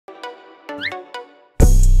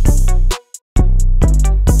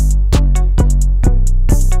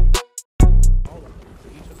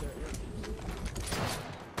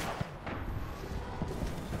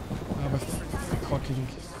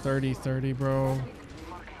30-30, bro.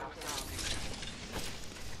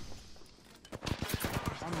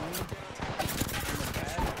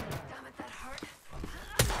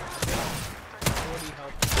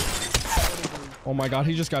 Oh my god,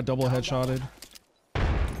 he just got double headshotted.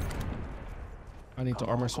 I need to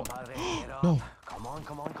armor swap. No. Come on.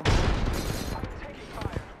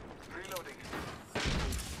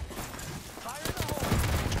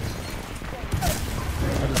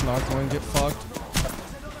 I just knocked one. Get fucked.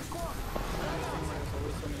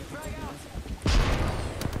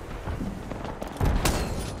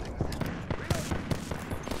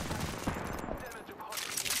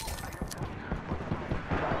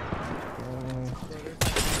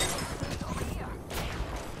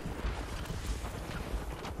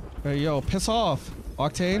 Hey, yo, piss off,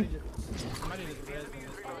 Octane.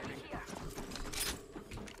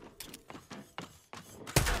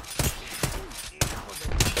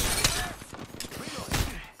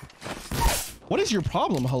 What is your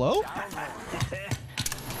problem? Hello?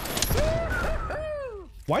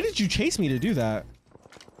 Why did you chase me to do that?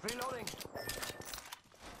 Oh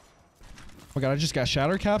my god, I just got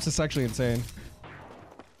shatter caps. It's actually insane.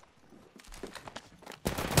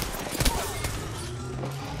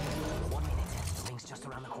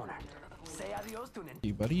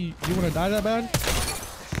 You buddy, you want to die that bad?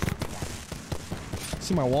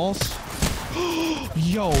 See my walls?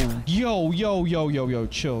 Yo,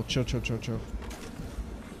 chill.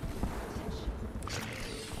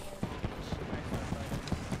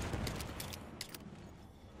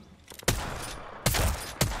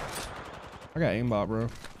 I got aimbot,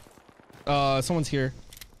 bro. Someone's here.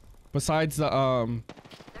 Besides the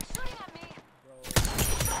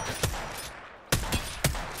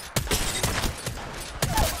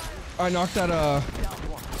I knocked that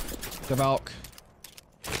the Valk.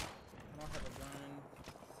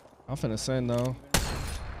 I'm finna send though.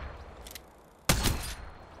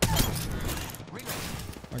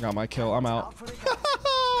 I got my kill. I'm out.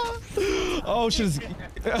 Oh shit!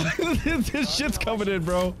 This shit's coming in,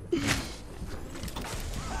 bro.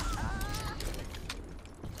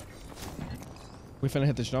 We finna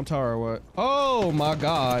hit this jump tower or what? Oh my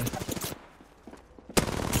god!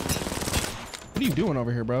 What are you doing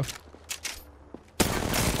over here, bro?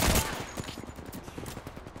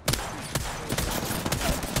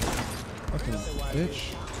 Fucking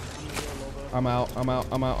bitch. I'm out. I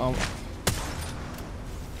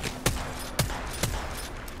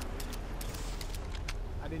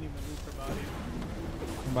didn't even move her body.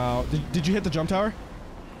 I'm out. Did you hit the jump tower?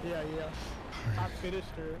 Yeah. I finished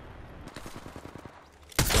her.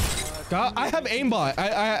 God, I have aimbot.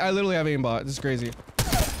 I literally have aimbot. This is crazy.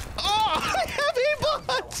 Oh, I have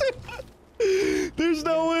aimbot. There's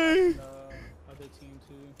no way. Other team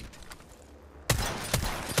too.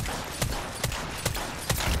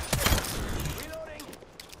 Reloading.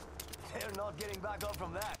 They're not getting back up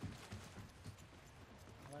from that.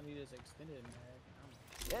 All I need is extended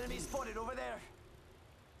mag. Enemy spotted over there.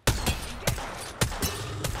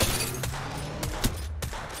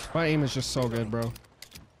 My aim is just so good, bro.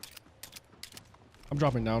 I'm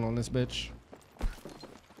dropping down on this bitch.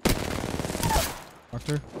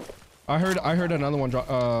 Doctor. I heard another one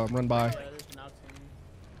run by.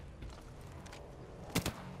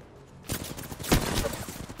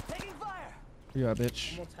 Taking fire. Yeah,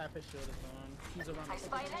 bitch. He's around.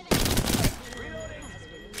 Reloading.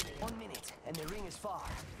 1 minute and the ring is far.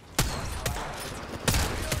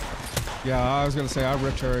 Yeah, I was gonna say I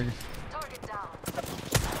ripped her. Target down.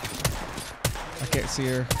 I can't see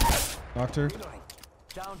her. Doctor.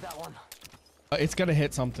 Down that one. It's gonna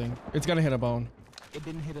hit something. It's gonna hit a bone. It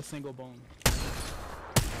didn't hit a single bone.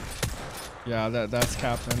 Yeah, that's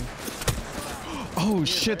Captain. Oh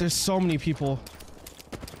shit, there's so many people.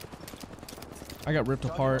 I got ripped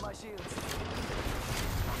apart.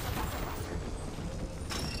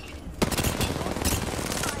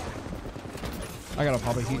 I gotta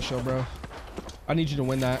pop a heat shield, bro. I need you to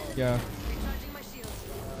win that. Yeah.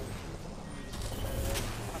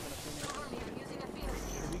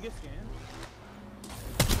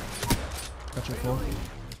 Got your pull.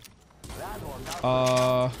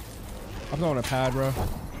 I'm going to pad, bro.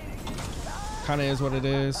 Kinda is what it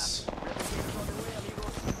is.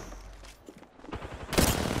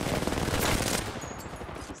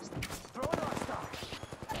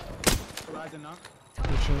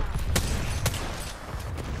 Good shit.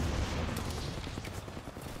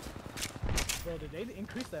 Bro, did they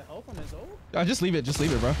increase that health on his ult? Just leave it,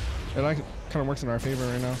 bro. It like kind of works in our favor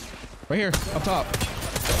right now. Right here, up top.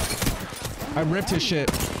 I ripped his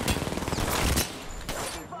shit. I'm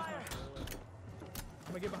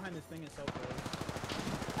gonna get behind this thing itself, bro.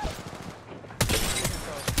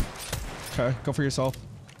 Okay, go for yourself.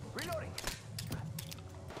 Reloading.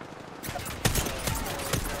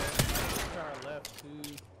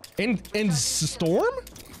 In storm?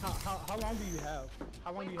 How long do you have?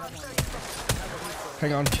 How long do you have on?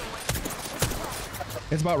 Hang on.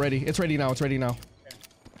 It's about ready. It's ready now. It's ready now. Okay.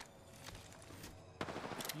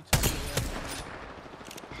 You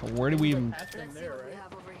tell me Where do we? them there, right?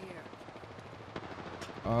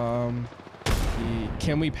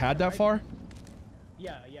 Can we pad that far?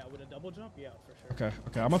 Yeah, with a double jump, yeah, for sure. Okay,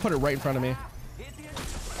 okay. I'm gonna put it right in front of me.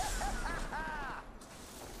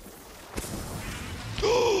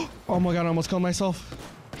 Oh my god! I almost killed myself.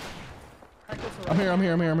 I'm here. I'm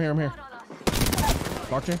here. I'm here. I'm here. I'm here.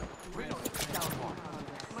 Doctor.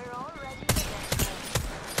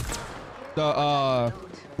 The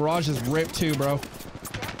barrage is ripped too, bro.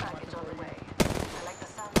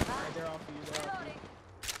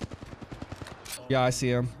 Yeah, I see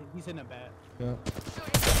him. He's in a bat. Yeah.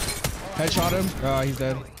 Headshot him. He's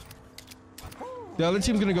dead. The other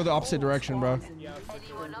team's gonna go the opposite direction, bro. Yeah,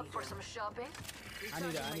 Anyone up for some shopping? I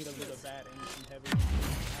need a little bat and some heavy.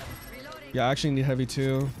 Yeah, I actually need heavy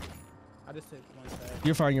too. I just take one side.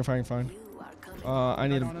 You're fine. You're fine. You're fine. I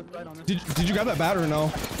need him. Did you grab that bat or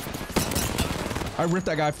no? I ripped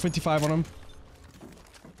that guy 55 on him.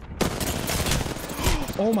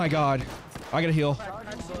 Oh my god. I gotta heal.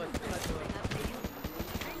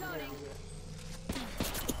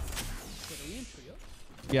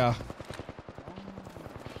 Yeah.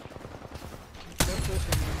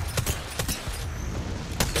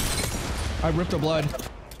 I ripped the blood.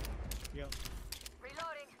 Yep.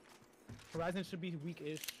 Reloading. Horizon should be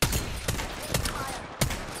weak-ish.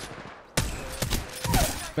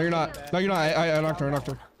 No, you're not. No, you're not. I knocked her. I knocked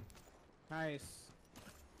her. Nice.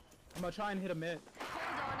 I'm gonna try and hit a mid.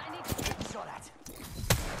 Hold on, I need to Saw that.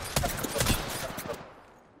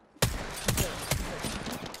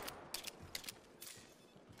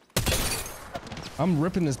 I'm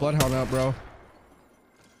ripping this bloodhound out, bro.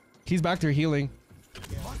 He's back there healing.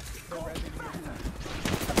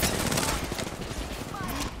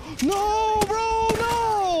 No, bro,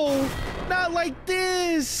 no! Not like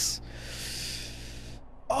this!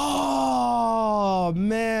 Oh,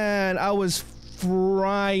 man. I was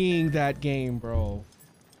frying that game, bro.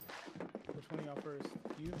 Which one of y'all first?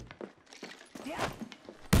 You? Yeah.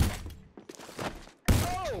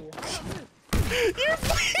 Oh! You're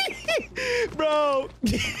bro.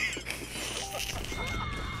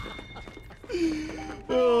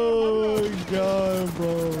 Oh my god,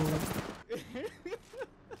 bro.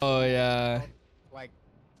 Oh yeah. Like,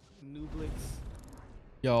 new blitz.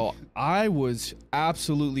 Yo, I was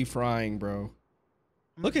absolutely frying, bro.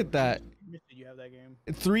 Look at that. Did you have that game?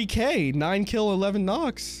 3K, 9 kill, 11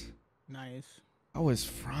 knocks. Nice. I was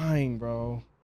frying, bro.